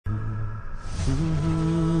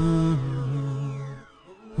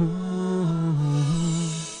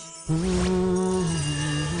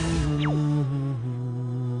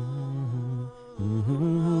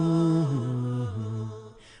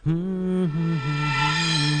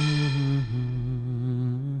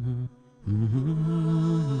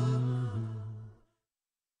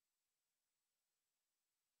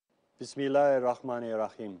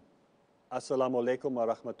Bismillahirrahmanirrahim. Assalamu alaikum wa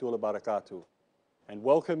rahmatullahi wa barakatuh. And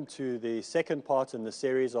welcome to the second part in the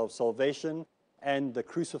series of Salvation and the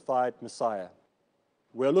Crucified Messiah.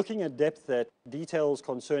 We're looking at depth at details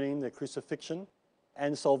concerning the crucifixion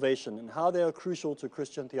and salvation and how they are crucial to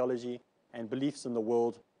Christian theology and beliefs in the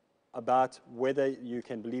world about whether you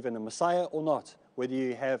can believe in a Messiah or not, whether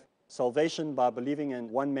you have salvation by believing in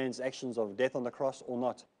one man's actions of death on the cross or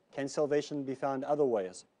not. Can salvation be found other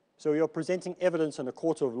ways? So you're presenting evidence in a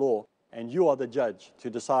court of law, and you are the judge to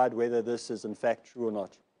decide whether this is in fact true or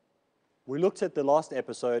not. We looked at the last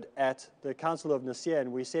episode at the Council of Nicaea,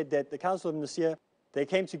 and we said that the Council of Nicaea, they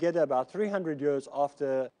came together about 300 years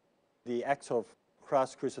after the acts of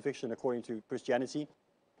Christ's crucifixion according to Christianity,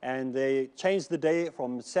 and they changed the day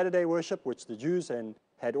from Saturday worship, which the Jews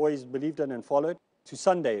had always believed in and followed, to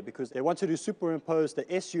Sunday, because they wanted to superimpose the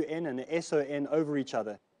S-U-N and the S-O-N over each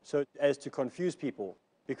other so as to confuse people.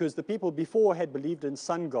 Because the people before had believed in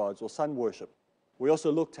sun gods or sun worship. We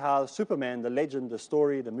also looked how Superman, the legend, the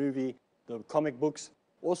story, the movie, the comic books,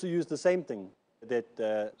 also used the same thing,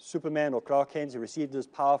 that Superman or Clark Kent received his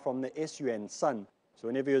power from the S-U-N, sun. So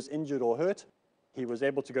whenever he was injured or hurt, he was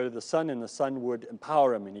able to go to the sun, and the sun would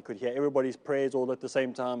empower him, and he could hear everybody's prayers all at the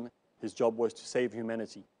same time. His job was to save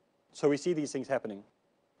humanity. So we see these things happening.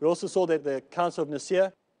 We also saw that the Council of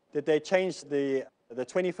Nicaea, that they changed the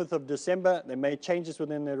 25th of December, they made changes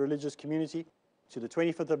within the religious community to the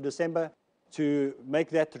 25th of December to make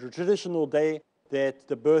that the traditional day that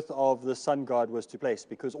the birth of the sun god was to place,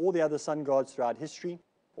 because all the other sun gods throughout history,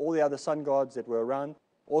 all the other sun gods that were around,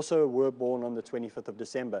 also were born on the 25th of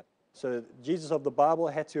December. So Jesus of the Bible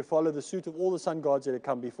had to follow the suit of all the sun gods that had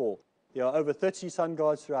come before. There are over 30 sun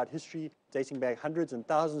gods throughout history, dating back hundreds and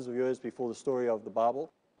thousands of years before the story of the Bible,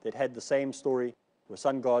 that had the same story, were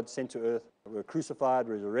sun gods sent to earth, were crucified,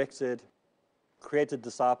 resurrected, created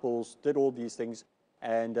disciples, did all these things,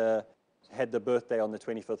 and had the birthday on the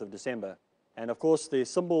 25th of December. And of course, the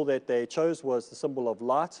symbol that they chose was the symbol of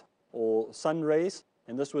light or sun rays,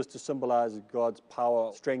 and this was to symbolize God's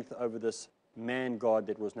power, strength over this man God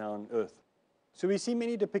that was now on earth. So we see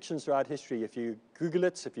many depictions throughout history. If you Google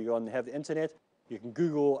it, if you go and have the internet, you can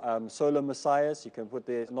Google solar messiahs. You can put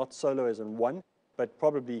there, not solar as in one, but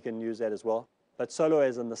probably you can use that as well. But solo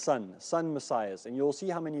as in the sun messiahs. And you'll see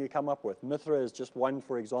how many you come up with. Mithra is just one,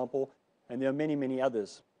 for example, and there are many, many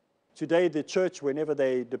others. Today, the church, whenever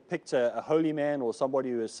they depict a holy man or somebody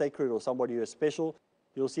who is sacred or somebody who is special,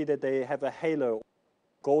 you'll see that they have a halo,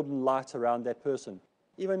 golden light around that person.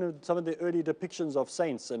 Even in some of the early depictions of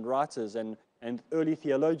saints and writers and early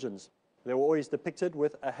theologians, they were always depicted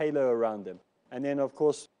with a halo around them. And then, of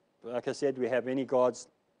course, like I said, we have many gods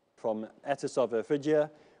from Attis of Phrygia,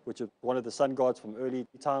 which is one of the sun gods from early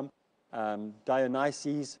time,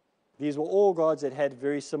 Dionysus. These were all gods that had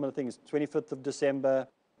very similar things. 25th of December,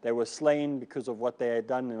 they were slain because of what they had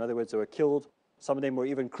done. In other words, they were killed. Some of them were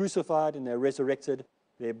even crucified and they were resurrected.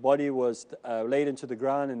 Their body was laid into the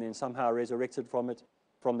ground and then somehow resurrected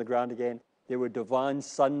from the ground again. They were divine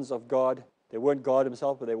sons of God. They weren't God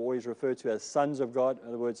himself, but they were always referred to as sons of God. In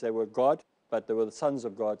other words, they were God, but they were the sons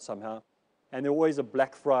of God somehow. And there was always a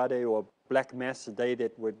Black Friday or Black Mass, the day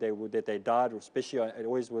that they died, or especially it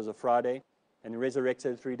always was a Friday, and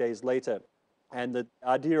resurrected 3 days later. And the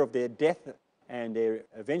idea of their death and their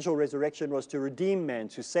eventual resurrection was to redeem man,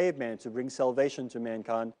 to save man, to bring salvation to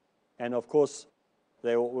mankind. And of course,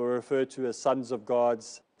 they were referred to as sons of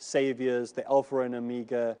gods, saviors, the Alpha and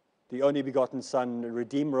Omega, the only begotten Son, the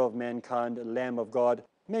Redeemer of mankind, the Lamb of God.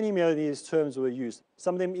 Many of these terms were used.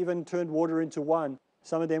 Some of them even turned water into wine.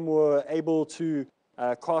 Some of them were able to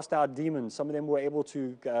cast out demons. Some of them were able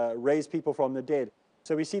to raise people from the dead.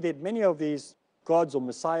 So we see that many of these gods or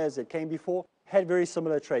messiahs that came before had very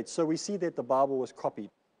similar traits. So we see that the Bible was copied.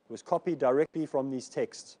 It was copied directly from these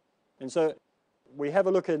texts. And so we have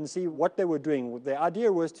a look at and see what they were doing. The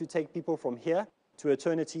idea was to take people from here to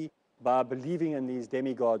eternity by believing in these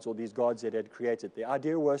demigods or these gods that had created. The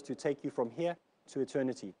idea was to take you from here to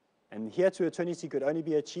eternity. And here to eternity could only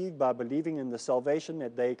be achieved by believing in the salvation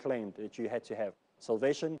that they claimed that you had to have.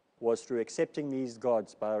 Salvation was through accepting these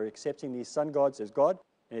gods, by accepting these sun gods as God.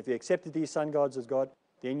 And if you accepted these sun gods as God,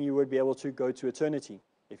 then you would be able to go to eternity.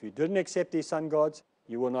 If you didn't accept these sun gods,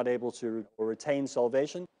 you were not able to retain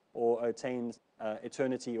salvation or attain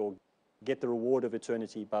eternity or get the reward of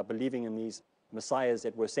eternity by believing in these messiahs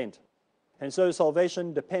that were sent. And so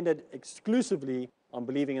salvation depended exclusively on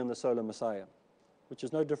believing in the solar Messiah, which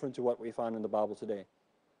is no different to what we find in the Bible today.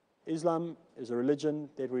 Islam is a religion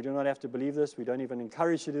that we do not have to believe this. We don't even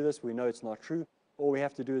encourage to do this. We know it's not true. All we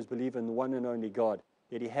have to do is believe in the one and only God,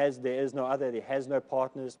 that there is no other, He has no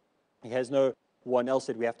partners, He has no one else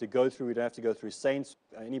that we have to go through. We don't have to go through saints,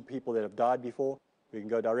 any people that have died before. We can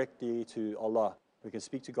go directly to Allah. We can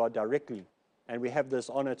speak to God directly, and we have this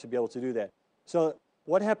honor to be able to do that. So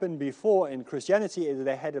what happened before in Christianity is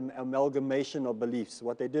they had an amalgamation of beliefs.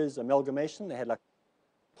 What they did is amalgamation. They had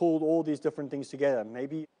pulled all these different things together.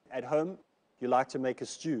 Maybe at home you like to make a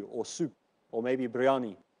stew or soup or maybe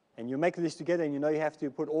biryani, and you make this together, and you know you have to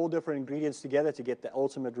put all different ingredients together to get the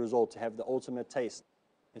ultimate result, to have the ultimate taste.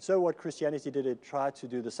 And so what Christianity did, it tried to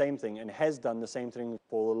do the same thing and has done the same thing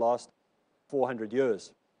for the last 400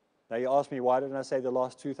 years. Now you ask me, why didn't I say the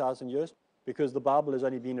last 2,000 years? Because the Bible has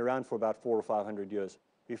only been around for about 400 or 500 years.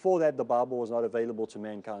 Before that, the Bible was not available to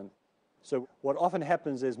mankind. So what often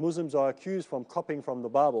happens is Muslims are accused from copying from the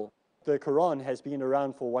Bible. The Quran has been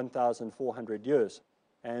around for 1,400 years.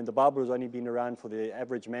 And the Bible has only been around for the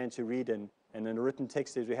average man to read. And in a written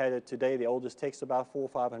text as we had it today, the oldest text about 400 or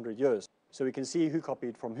 500 years. So we can see who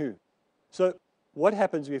copied from who. So what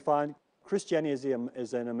happens, we find Christianity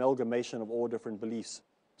is an amalgamation of all different beliefs.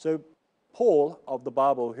 So Paul of the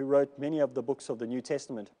Bible, who wrote many of the books of the New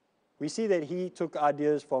Testament, we see that he took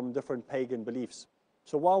ideas from different pagan beliefs.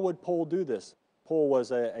 So why would Paul do this? Paul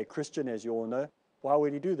was a Christian, as you all know. Why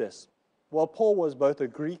would he do this? Well, Paul was both a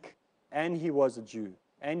Greek and he was a Jew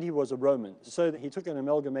and he was a Roman. So he took an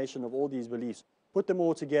amalgamation of all these beliefs, put them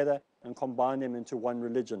all together and combined them into one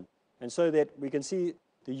religion. And so that we can see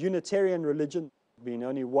the Unitarian religion being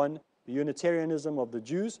only one, the Unitarianism of the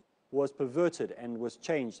Jews was perverted and was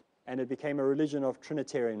changed, and it became a religion of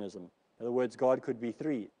Trinitarianism. In other words, God could be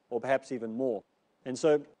three, or perhaps even more. And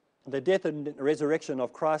so the death and resurrection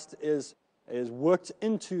of Christ is worked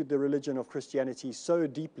into the religion of Christianity so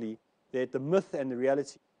deeply that the myth and the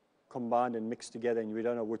reality combined and mixed together, and we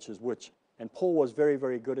don't know which is which. And Paul was very,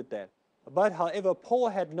 very good at that. But however, Paul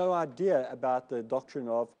had no idea about the doctrine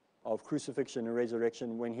of crucifixion and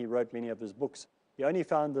resurrection when he wrote many of his books. He only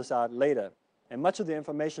found this out later. And much of the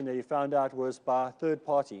information that he found out was by third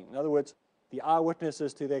party. In other words, the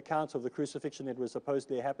eyewitnesses to the accounts of the crucifixion that was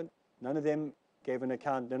supposedly happen, none of them gave an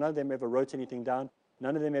account. None of them ever wrote anything down.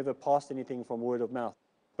 None of them ever passed anything from word of mouth.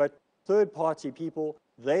 But third party people,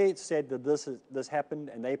 they said that this happened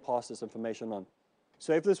and they passed this information on.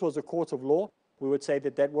 So if this was a court of law, we would say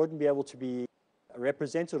that that wouldn't be able to be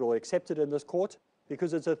represented or accepted in this court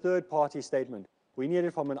because it's a third party statement. We need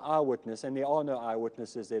it from an eyewitness, and there are no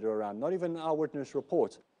eyewitnesses that are around, not even an eyewitness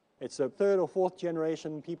report. It's a third or fourth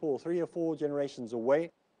generation people, or 3 or 4 generations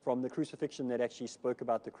away from the crucifixion that actually spoke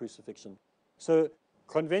about the crucifixion. So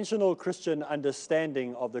conventional Christian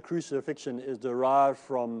understanding of the crucifixion is derived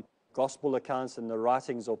from gospel accounts and the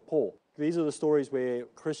writings of Paul. These are the stories where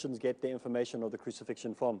Christians get their information of the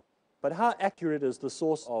crucifixion from. But how accurate is the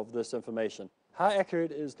source of this information? How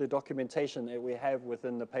accurate is the documentation that we have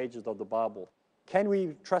within the pages of the Bible? Can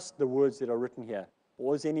we trust the words that are written here?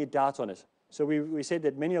 Or is there any doubt on it? So we said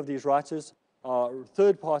that many of these writers are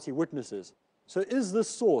third-party witnesses. So is this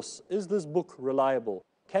source, is this book reliable?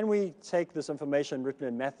 Can we take this information written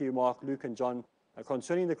in Matthew, Mark, Luke, and John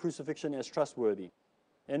concerning the crucifixion as trustworthy?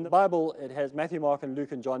 In the Bible, it has Matthew, Mark, and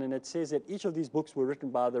Luke, and John, and it says that each of these books were written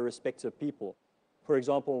by the respective people. For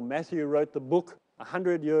example, Matthew wrote the book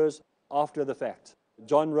 100 years after the fact.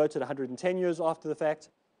 John wrote it 110 years after the fact.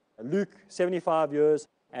 Luke, 75 years,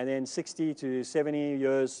 and then 60 to 70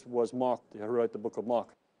 years was Mark, who wrote the book of Mark.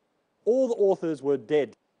 All the authors were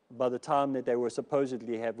dead by the time that they were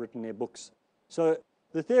supposedly have written their books. So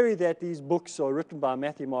the theory that these books are written by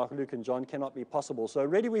Matthew, Mark, Luke, and John cannot be possible. So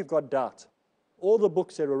already we've got doubt. All the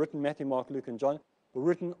books that were written, Matthew, Mark, Luke, and John, were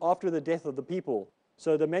written after the death of the people.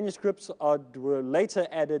 So the manuscripts were later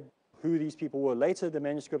added, who these people were. Later the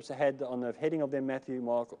manuscripts had on the heading of them Matthew,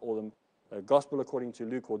 Mark, or the Gospel according to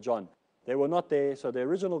Luke or John. They were not there, so the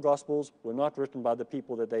original Gospels were not written by the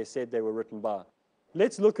people that they said they were written by.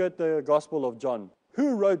 Let's look at the Gospel of John.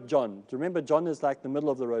 Who wrote John? Do you remember John is like the middle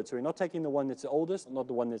of the road, so we're not taking the one that's the oldest, not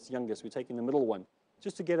the one that's youngest, we're taking the middle one,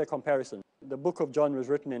 just to get a comparison. The book of John was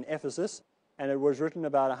written in Ephesus, and it was written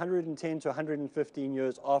about 110 to 115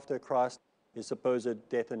 years after Christ, his supposed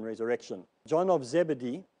death and resurrection. John of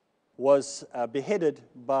Zebedee was beheaded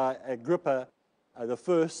by Agrippa the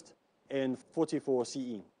first in 44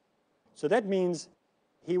 CE. So that means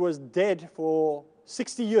he was dead for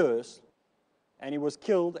 60 years, and he was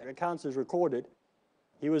killed, accounts is recorded.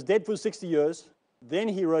 He was dead for 60 years, then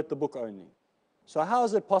he wrote the book only. So how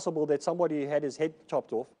is it possible that somebody had his head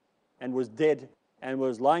chopped off and was dead and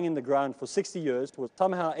was lying in the ground for 60 years, was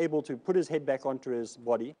somehow able to put his head back onto his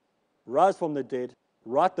body, rise from the dead,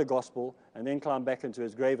 write the gospel, and then climb back into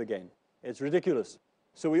his grave again? It's ridiculous.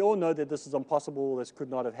 So we all know that this is impossible, this could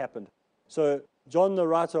not have happened. So John, the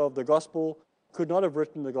writer of the gospel, could not have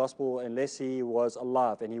written the gospel unless he was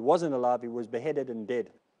alive. And he wasn't alive, he was beheaded and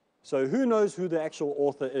dead. So who knows who the actual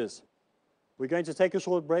author is? We're going to take a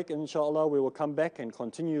short break, and inshallah we will come back and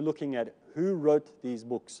continue looking at who wrote these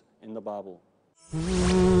books in the Bible.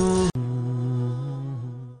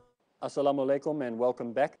 Assalamu alaikum and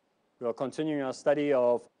welcome back. We are continuing our study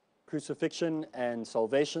of crucifixion and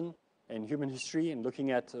salvation and human history, and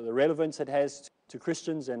looking at the relevance it has to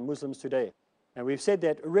Christians and Muslims today. And we've said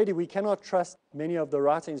that already we cannot trust many of the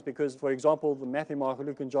writings because, for example, the Matthew, Mark,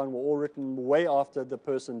 Luke, and John were all written way after the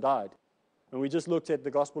person died. And we just looked at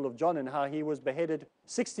the Gospel of John and how he was beheaded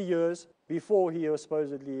 60 years before he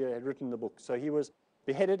supposedly had written the book. So he was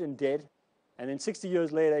beheaded and dead, and then 60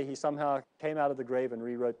 years later he somehow came out of the grave and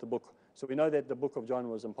rewrote the book. So we know that the book of John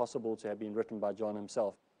was impossible to have been written by John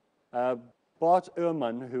himself. Bart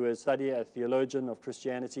Ehrman, who is a theologian of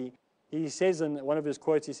Christianity, he says in one of his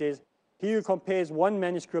quotes, he says, "He who compares one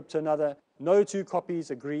manuscript to another, no two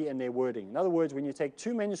copies agree in their wording." In other words, when you take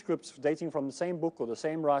two manuscripts dating from the same book or the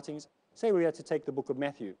same writings, say we had to take the book of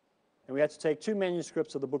Matthew, and we had to take two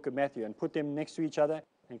manuscripts of the book of Matthew and put them next to each other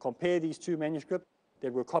and compare these two manuscripts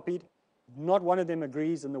that were copied, not one of them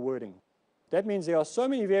agrees in the wording. That means there are so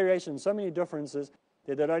many variations, so many differences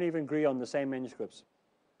that they don't even agree on the same manuscripts.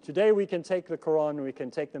 Today we can take the Quran, we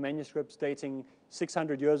can take the manuscripts dating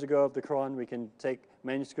 600 years ago of the Quran, we can take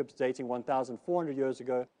manuscripts dating 1,400 years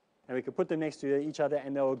ago, and we can put them next to each other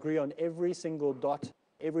and they'll agree on every single dot,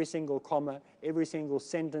 every single comma, every single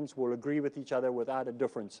sentence will agree with each other without a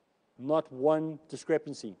difference, not one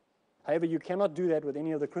discrepancy. However, you cannot do that with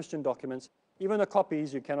any of the Christian documents. Even the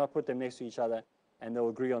copies, you cannot put them next to each other and they'll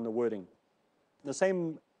agree on the wording. The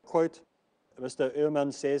same quote, Mr.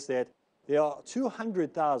 Ehrman says that there are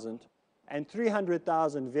 200,000 and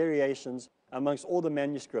 300,000 variations amongst all the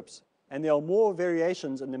manuscripts. And there are more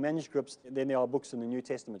variations in the manuscripts than there are books in the New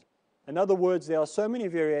Testament. In other words, there are so many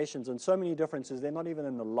variations and so many differences, they're not even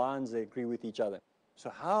in the lines they agree with each other. So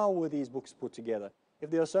how were these books put together? If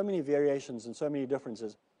there are so many variations and so many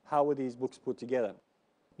differences, how were these books put together?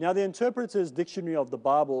 Now, the Interpreter's Dictionary of the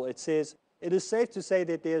Bible, it says, "It is safe to say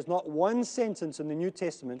that there is not one sentence in the New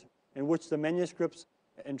Testament in which the manuscripts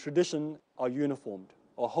and tradition are uniformed,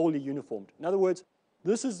 or wholly uniformed." In other words,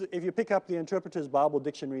 this is, if you pick up the Interpreter's Bible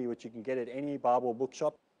Dictionary, which you can get at any Bible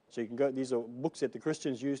bookshop, so you can go, these are books that the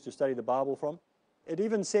Christians use to study the Bible from, it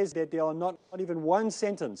even says that there are not even one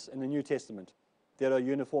sentence in the New Testament that are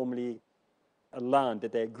uniformly aligned,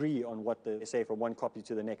 that they agree on what they say from one copy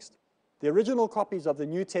to the next. The original copies of the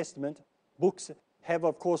New Testament books have,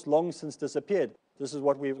 of course, long since disappeared. This is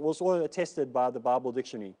what we've also attested by the Bible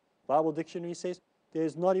Dictionary. Bible Dictionary says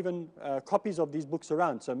there's not even copies of these books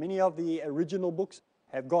around. So many of the original books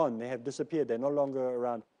have gone. They have disappeared. They're no longer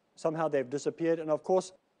around. Somehow they've disappeared. And of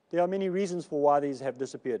course, there are many reasons for why these have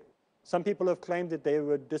disappeared. Some people have claimed that they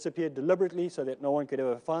would disappear deliberately so that no one could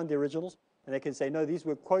ever find the originals. And they can say, no, these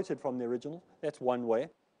were quoted from the original. That's one way.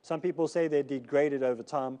 Some people say they're degraded over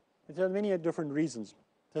time. There are many different reasons.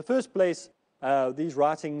 In the first place, these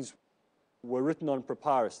writings were written on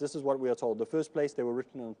papyrus. This is what we are told. The first place, they were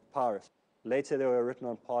written on papyrus. Later, they were written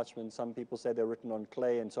on parchment. Some people say they were written on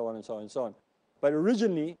clay, and so on and so on and so on. But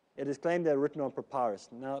originally, it is claimed they were written on papyrus.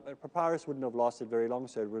 Now, papyrus wouldn't have lasted very long,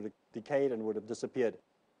 so it would have decayed and would have disappeared.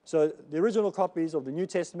 So the original copies of the New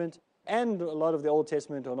Testament and a lot of the Old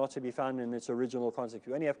Testament are not to be found in its original concept.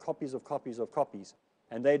 You only have copies of copies of copies,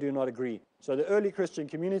 and they do not agree. So the early Christian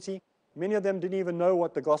community, many of them didn't even know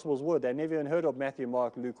what the Gospels were. They never even heard of Matthew,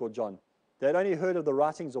 Mark, Luke, or John. They'd only heard of the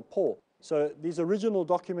writings of Paul. So these original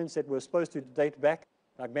documents that were supposed to date back,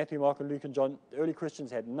 like Matthew, Mark, and Luke, and John, the early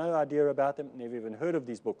Christians had no idea about them, never even heard of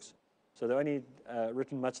these books. So they're only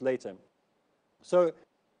written much later. So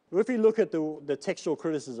if we look at the textual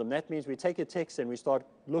criticism, that means we take a text and we start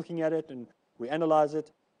looking at it and we analyze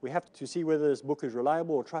it. We have to see whether this book is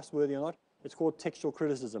reliable or trustworthy or not. It's called textual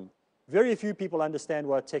criticism. Very few people understand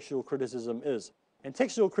what textual criticism is. And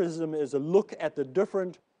textual criticism is a look at the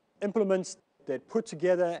different implements that put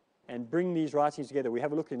together and bring these writings together. We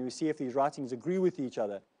have a look and we see if these writings agree with each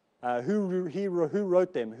other. Who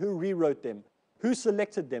wrote them? Who rewrote them? Who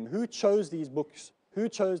selected them? Who chose these books? Who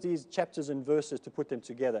chose these chapters and verses to put them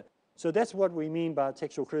together? So that's what we mean by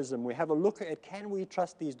textual criticism. We have a look at, can we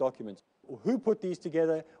trust these documents? Who put these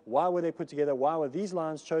together? Why were they put together? Why were these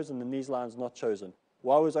lines chosen and these lines not chosen?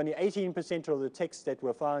 Why was only 18% of the texts that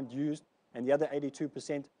were found used and the other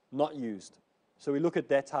 82% not used? So we look at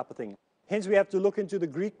that type of thing. Hence, we have to look into the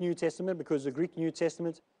Greek New Testament, because the Greek New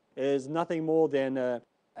Testament is nothing more than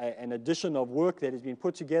an addition of work that has been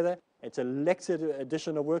put together. It's a lectured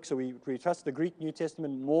edition of work, so we trust the Greek New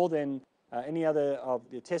Testament more than any other of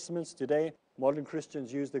the testaments today. Modern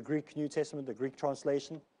Christians use the Greek New Testament, the Greek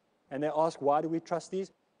translation, and they ask, why do we trust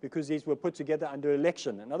these? Because these were put together under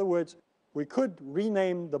election. In other words, we could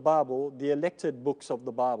rename the Bible the elected books of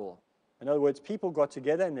the Bible. In other words, people got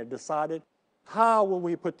together and they decided, how will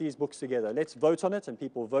we put these books together? Let's vote on it, and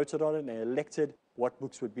people voted on it and they elected what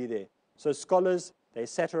books would be there. So scholars, they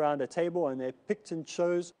sat around a table and they picked and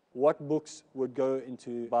chose what books would go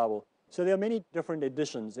into the Bible. So there are many different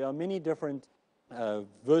editions. There are many different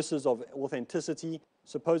verses of authenticity,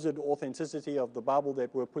 supposed authenticity of the Bible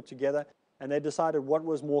that were put together, and they decided what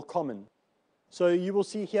was more common. So you will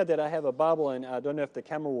see here that I have a Bible, and I don't know if the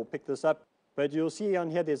camera will pick this up, but you'll see on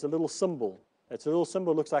here there's a little symbol. It's a little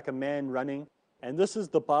symbol, looks like a man running, and this is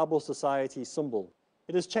the Bible Society symbol.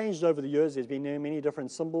 It has changed over the years. There's been many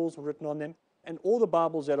different symbols written on them, and all the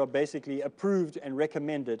Bibles that are basically approved and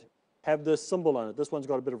recommended have this symbol on it. This one's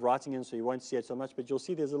got a bit of writing in, so you won't see it so much, but you'll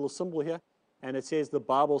see there's a little symbol here, and it says the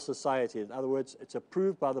Bible Society. In other words, it's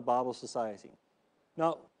approved by the Bible Society.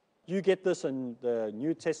 Now, you get this in the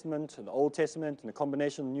New Testament and the Old Testament and the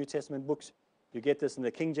combination of New Testament books. You get this in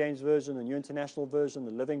the King James Version, the New International Version,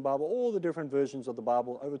 the Living Bible, all the different versions of the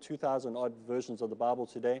Bible, over 2,000 odd versions of the Bible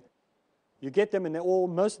today. You get them, and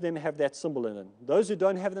most of them have that symbol in it. Those who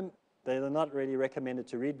don't have them, they are not really recommended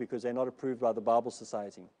to read because they're not approved by the Bible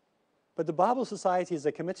Society. But the Bible Society is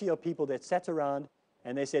a committee of people that sat around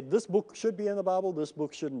and they said, this book should be in the Bible, this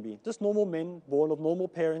book shouldn't be. Just normal men, born of normal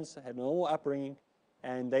parents, had normal upbringing,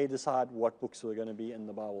 and they decide what books are going to be in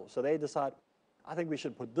the Bible. So they decide, I think we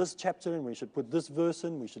should put this chapter in, we should put this verse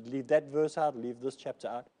in, we should leave that verse out, leave this chapter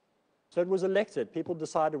out. So it was elected. People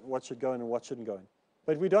decided what should go in and what shouldn't go in.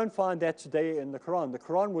 But we don't find that today in the Quran. The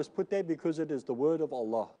Quran was put there because it is the word of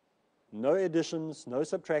Allah. No additions, no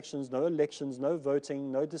subtractions, no elections, no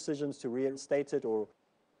voting, no decisions to reinstate it or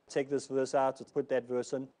take this verse out or put that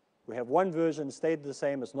verse in. We have one version, stayed the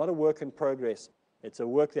same. It's not a work in progress. It's a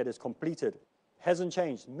work that is completed. Hasn't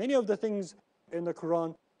changed. Many of the things in the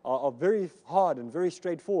Quran are very hard and very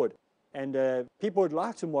straightforward. And people would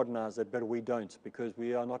like to modernize it, but we don't, because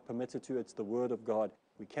we are not permitted to. It's the word of God.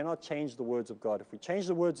 We cannot change the words of God. If we change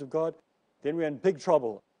the words of God, then we're in big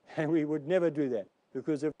trouble. And we would never do that.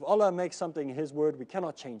 Because if Allah makes something His word, we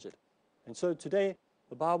cannot change it. And so today,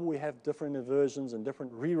 the Bible, we have different versions and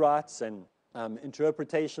different rewrites and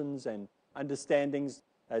interpretations and understandings.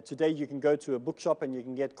 Today, you can go to a bookshop and you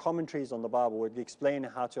can get commentaries on the Bible where they explain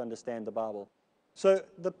how to understand the Bible. So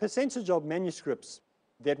the percentage of manuscripts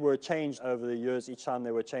that were changed over the years, each time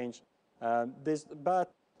they were changed, there's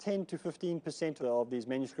about 10 to 15% of these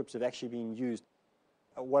manuscripts have actually been used.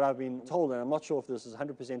 What I've been told, and I'm not sure if this is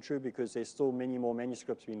 100% true because there's still many more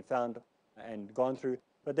manuscripts being found and gone through,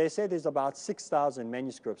 but they say there's about 6,000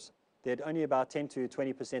 manuscripts, that only about 10 to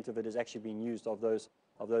 20% of it has actually been used of those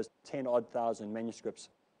 10-odd thousand manuscripts.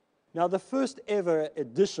 Now, the first ever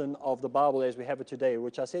edition of the Bible as we have it today,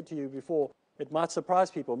 which I said to you before, it might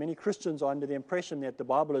surprise people. Many Christians are under the impression that the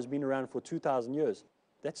Bible has been around for 2,000 years.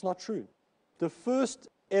 That's not true. The first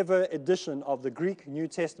ever edition of the Greek New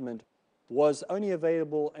Testament was only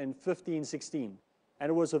available in 1516, and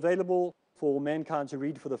it was available for mankind to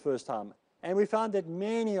read for the first time. And we found that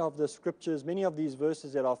many of the scriptures, many of these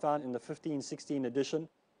verses that are found in the 1516 edition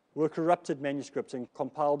were corrupted manuscripts, and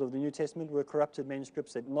compiled of the New Testament were corrupted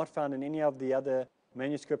manuscripts that were not found in any of the other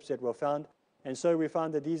manuscripts that were found. And so we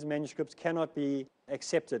found that these manuscripts cannot be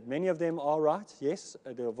accepted. Many of them are right, yes,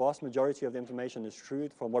 the vast majority of the information is true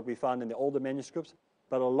from what we found in the older manuscripts,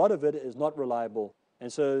 but a lot of it is not reliable.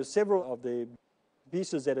 And so several of the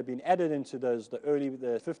pieces that have been added into the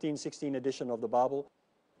 1516 edition of the Bible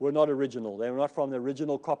were not original. They were not from the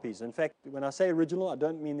original copies. In fact, when I say original, I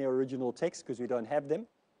don't mean the original text because we don't have them,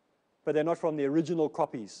 but they're not from the original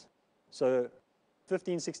copies. So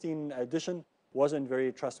 1516 edition wasn't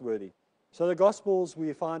very trustworthy. So the Gospels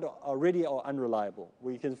we find already are unreliable.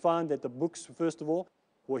 We can find that the books, first of all,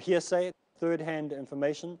 were hearsay, third-hand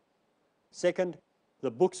information. Second, the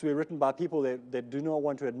books were written by people that do not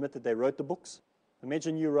want to admit that they wrote the books.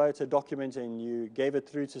 Imagine you wrote a document and you gave it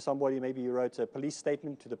through to somebody. Maybe you wrote a police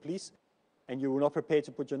statement to the police and you were not prepared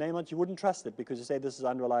to put your name on it. You wouldn't trust it because you say this is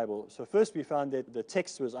unreliable. So first we found that the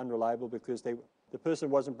text was unreliable because the person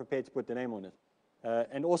wasn't prepared to put their name on it.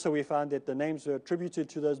 And also we found that the names were attributed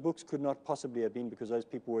to those books could not possibly have been because those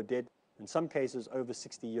people were dead, in some cases over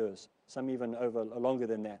 60 years, some even over longer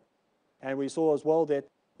than that. And we saw as well that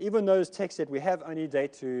even those texts that we have only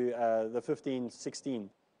date to the 1516.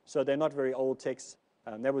 So they're not very old texts.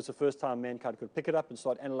 That was the first time mankind could pick it up and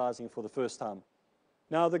start analyzing for the first time.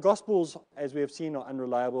 Now, the Gospels, as we have seen, are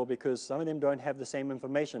unreliable because some of them don't have the same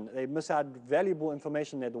information. They miss out valuable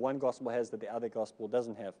information that the one Gospel has that the other Gospel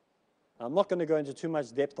doesn't have. I'm not going to go into too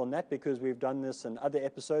much depth on that because we've done this in other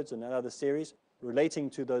episodes and other series relating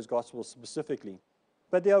to those Gospels specifically.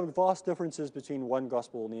 But there are vast differences between one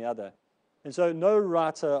Gospel and the other. And so no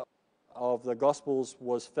writer of the Gospels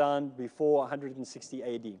was found before 160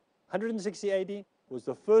 AD. 160 AD was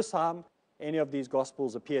the first time any of these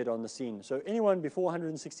Gospels appeared on the scene. So anyone before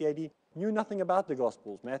 160 AD knew nothing about the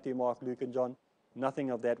Gospels. Matthew, Mark, Luke, and John, nothing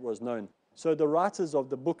of that was known. So the writers of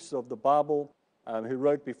the books of the Bible who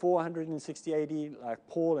wrote before 160 AD, like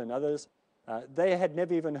Paul and others, they had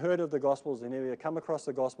never even heard of the Gospels. They never come across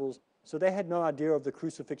the Gospels. So they had no idea of the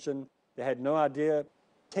crucifixion. They had no idea,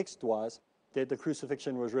 text-wise, that the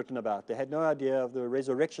crucifixion was written about. They had no idea of the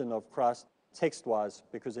resurrection of Christ text-wise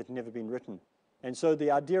because it had never been written. And so the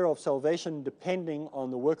idea of salvation depending on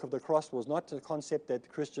the work of the cross was not a concept that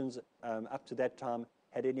Christians up to that time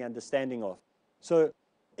had any understanding of. So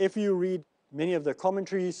if you read many of the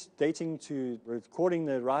commentaries dating to recording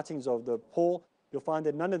the writings of the Paul, you'll find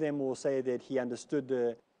that none of them will say that he understood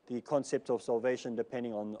the concept of salvation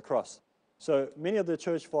depending on the cross. So many of the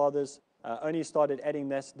church fathers only started adding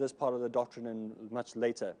this part of the doctrine in much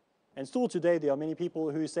later. And still today there are many people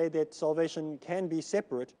who say that salvation can be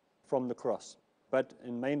separate from the cross. But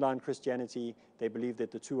in mainline Christianity, they believe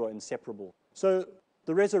that the two are inseparable. So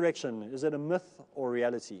the resurrection, is it a myth or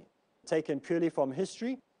reality? Taken purely from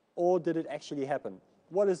history, or did it actually happen?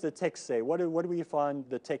 What does the text say? What do we find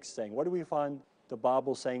the text saying? What do we find the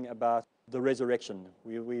Bible saying about the resurrection?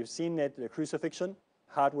 We've seen that the crucifixion,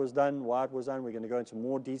 how it was done, why it was done. We're going to go into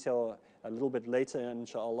more detail a little bit later,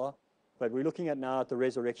 inshallah. But we're looking at now at the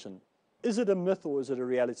resurrection. Is it a myth or is it a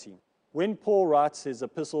reality? When Paul writes his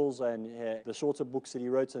epistles and the shorter books that he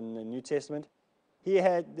wrote in the New Testament,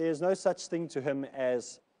 there's no such thing to him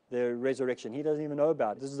as the resurrection. He doesn't even know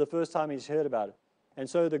about it. This is the first time he's heard about it. And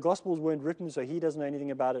so the Gospels weren't written, so he doesn't know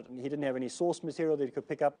anything about it. He didn't have any source material that he could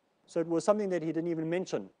pick up. So it was something that he didn't even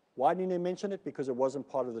mention. Why didn't he mention it? Because it wasn't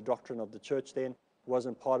part of the doctrine of the church then. It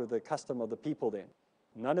wasn't part of the custom of the people then.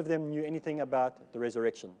 None of them knew anything about the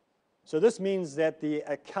resurrection. So this means that the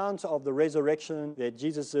account of the resurrection, that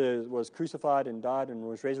Jesus was crucified and died and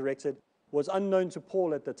was resurrected, was unknown to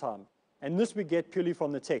Paul at the time. And this we get purely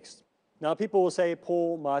from the text. Now people will say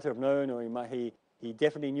Paul might have known, or he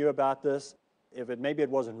definitely knew about this. Maybe it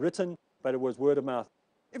wasn't written, but it was word of mouth.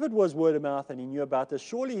 If it was word of mouth and he knew about this,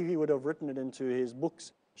 surely he would have written it into his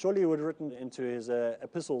books. Surely he would have written it into his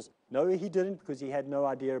epistles. No, he didn't, because he had no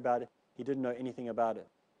idea about it. He didn't know anything about it.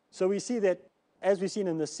 So we see that, as we've seen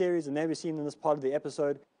in this series, and then we've seen in this part of the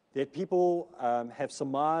episode, that people have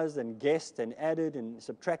surmised and guessed and added and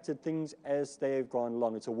subtracted things as they've gone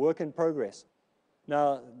along. It's a work in progress.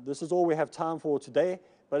 Now, this is all we have time for today,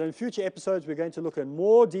 but in future episodes, we're going to look in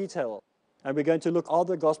more detail, and we're going to look, are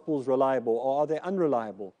the Gospels reliable or are they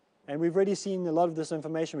unreliable? And we've already seen a lot of this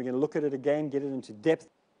information. We're going to look at it again, get it into depth.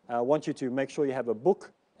 I want you to make sure you have a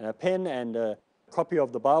book and a pen and a copy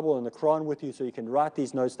of the Bible and the Quran with you so you can write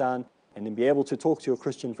these notes down and then be able to talk to your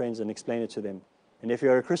Christian friends and explain it to them. And if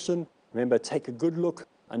you're a Christian, remember, take a good look,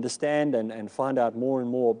 understand, and find out more and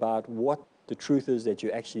more about what the truth is that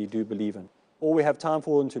you actually do believe in. All we have time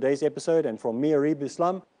for in today's episode, and from me, Areeb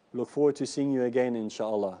Islam, look forward to seeing you again,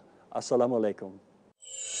 inshallah. Assalamu alaikum.